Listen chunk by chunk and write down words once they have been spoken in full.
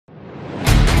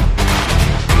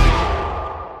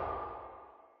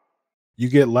You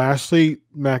get Lashley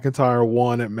McIntyre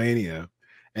 1 at Mania,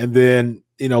 and then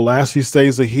Lashley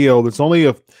stays a heel. It's only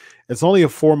a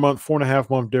 4.5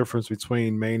 month difference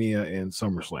between Mania and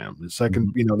SummerSlam. The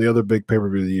second, the other big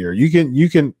pay-per-view of the year. You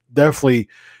can definitely,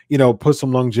 put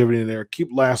some longevity in there. Keep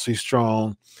Lashley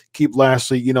strong. Keep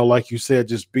Lashley, like you said,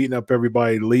 just beating up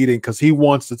everybody, leading, because he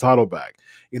wants the title back.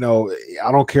 I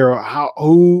don't care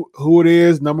who it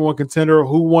is, number one contender,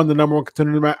 who won the number one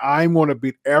contender match. I'm going to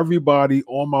beat everybody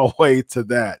on my way to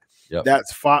that. Yep.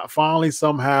 That's finally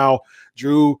somehow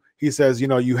Drew. He says,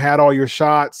 you had all your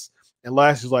shots. And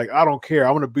Lashley's like, I don't care.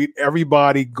 I'm going to beat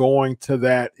everybody going to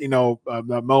that,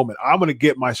 that moment. I'm going to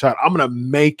get my shot. I'm going to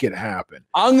make it happen.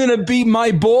 I'm going to beat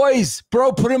my boys,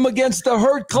 bro. Put him against the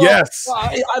Hurt Club. Yes.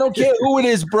 I don't care who it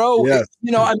is, bro. Yes.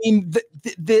 I mean,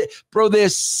 bro,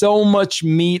 there's so much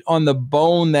meat on the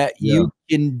bone that you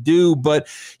can do. But,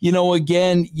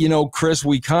 again, Chris,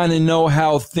 we kind of know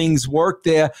how things work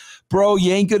there. Bro,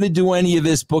 you ain't going to do any of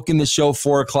this booking the show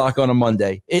 4 o'clock on a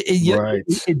Monday.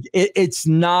 It's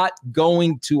not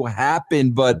going to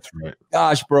happen. But,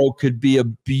 gosh, bro, could be a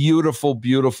beautiful,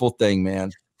 beautiful thing,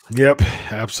 man. Yep,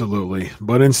 absolutely.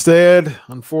 But instead,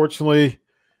 unfortunately,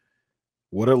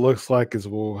 what it looks like is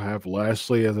we'll have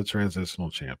Lashley as a transitional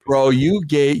champion. Bro, you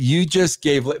just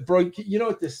gave, bro, you know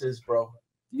what this is, bro?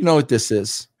 You know what this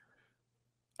is?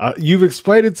 You've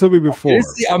explained it to me before.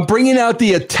 I'm bringing out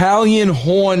the Italian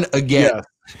horn again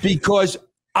because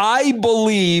I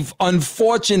believe,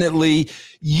 unfortunately,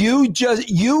 you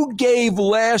gave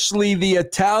Lashley the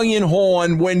Italian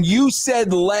horn when you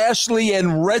said Lashley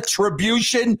and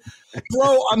Retribution.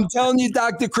 Bro, I'm telling you,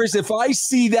 Dr. Chris, if I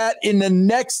see that in the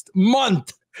next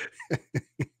month,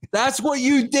 that's what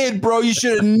you did, bro. You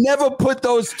should have never put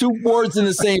those two words in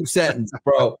the same sentence,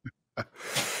 bro.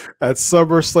 At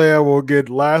SummerSlam, we'll get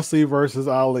Lashley versus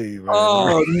Ali. Man.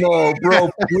 Oh, no, bro.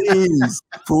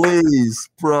 Please,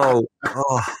 bro.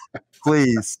 Oh,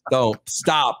 please don't.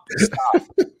 Stop.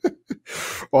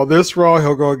 On this Raw,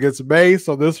 he'll go against Mace.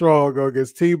 On this Raw, he'll go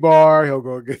against T-Bar. He'll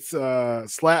go against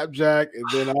Slapjack, and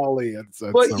then Ali.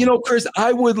 But, Chris,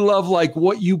 I would love, like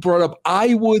what you brought up,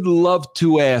 I would love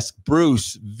to ask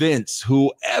Bruce, Vince,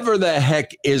 whoever the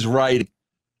heck is writing,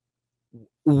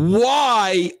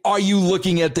 why are you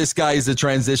looking at this guy as a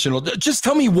transitional? Just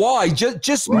tell me why.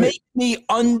 Just make me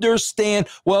understand.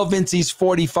 Well, Vince, he's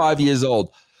 45 years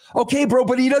old. Okay, bro,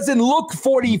 but he doesn't look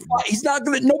 45.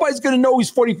 Nobody's gonna know he's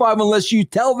 45 unless you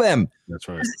tell them. That's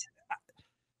right.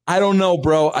 I don't know,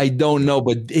 bro. I don't know,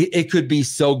 but it could be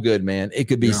so good, man. It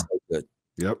could be so good.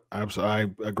 Yep, absolutely.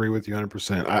 I agree with you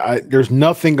 100%. There's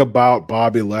nothing about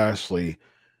Bobby Lashley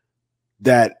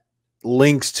that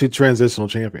links to transitional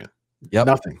champion. Yep.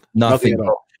 Nothing at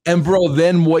all. And bro,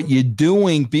 then what you're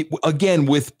doing, again,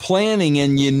 with planning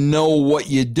and you know what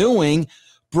you're doing,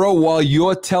 bro, while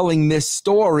you're telling this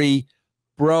story,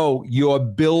 bro, you're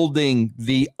building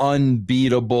the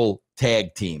unbeatable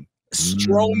tag team.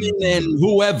 Strowman and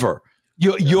whoever.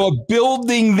 You're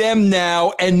building them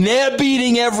now, and they're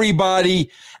beating everybody.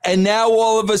 And now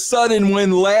all of a sudden,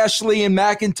 when Lashley and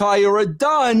McIntyre are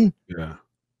done,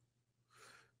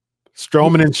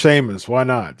 Strowman and Sheamus, why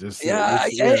not? Just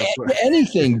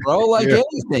anything, bro. Like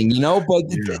anything, But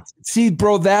see,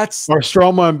 bro, that's or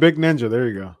Strowman and Big Ninja. There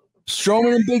you go.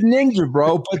 Strowman and Big Ninja,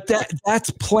 bro. But that's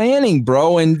planning,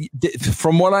 bro. And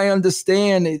from what I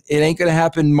understand, it ain't gonna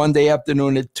happen Monday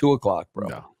afternoon at 2 o'clock, bro.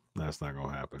 No, that's not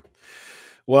gonna happen.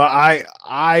 Well,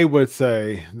 I would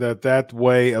say that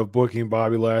way of booking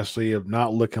Bobby Lashley, of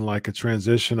not looking like a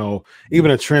transitional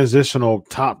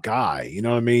top guy, you know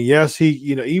what I mean? Yes, he,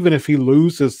 even if he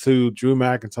loses to Drew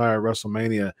McIntyre at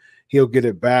WrestleMania, he'll get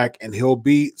it back and he'll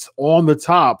be on the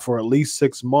top for at least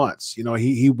 6 months.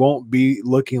 He won't be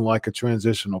looking like a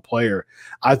transitional player.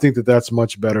 I think that's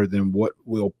much better than what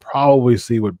we'll probably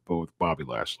see with Bobby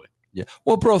Lashley. Yeah.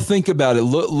 Well, bro, think about it.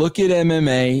 Look at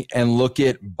MMA and look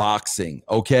at boxing,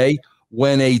 okay?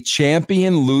 When a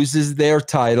champion loses their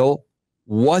title,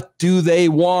 what do they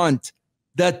want?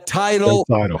 The title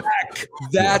back.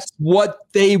 That's what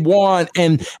they want.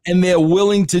 And they're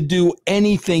willing to do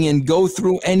anything and go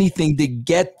through anything to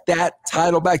get that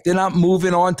title back. They're not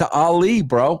moving on to Ali,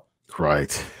 bro.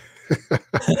 Right.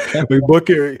 We book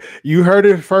it. You heard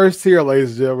it first here,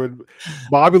 ladies and gentlemen.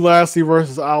 Bobby Lashley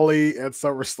versus Ali at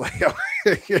SummerSlam,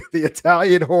 the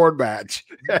Italian horn match.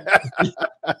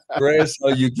 Chris,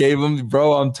 you gave him,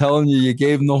 bro. I'm telling you, you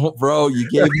gave him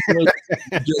you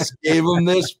just gave him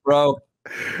this, bro.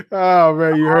 Oh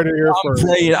man, you heard it here first.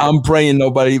 I'm praying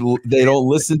they don't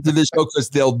listen to this show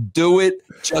because they'll do it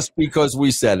just because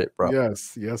we said it, bro.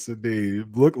 Yes, indeed.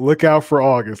 Look out for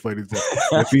August, ladies and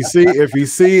gentlemen. If you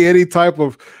see any type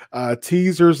of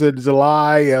teasers in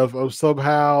July of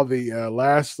somehow the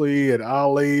Lashley and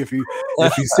Ali. If you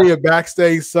see a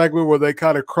backstage segment where they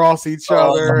kind of cross each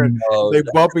other and they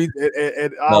bump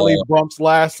and Ali bumps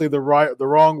Lashley the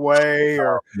wrong way,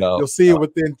 or you'll see it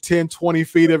within 10, 20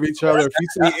 feet of each other. If you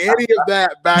see any of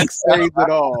that backstage at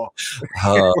all, it's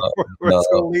going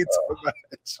to lead to a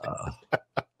match.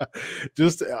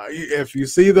 Just if you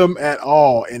see them at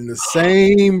all in the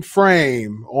same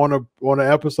frame on an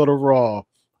episode of Raw,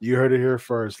 you heard it here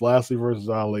first. Lashley versus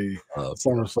Ali,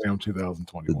 SummerSlam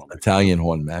 2021. Italian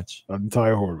horn match. An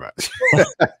entire horn match.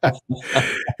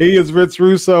 He is Vince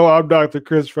Russo. I'm Dr.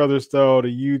 Chris Featherstone,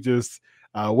 and you just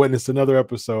witnessed another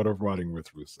episode of Running with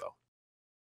Russo.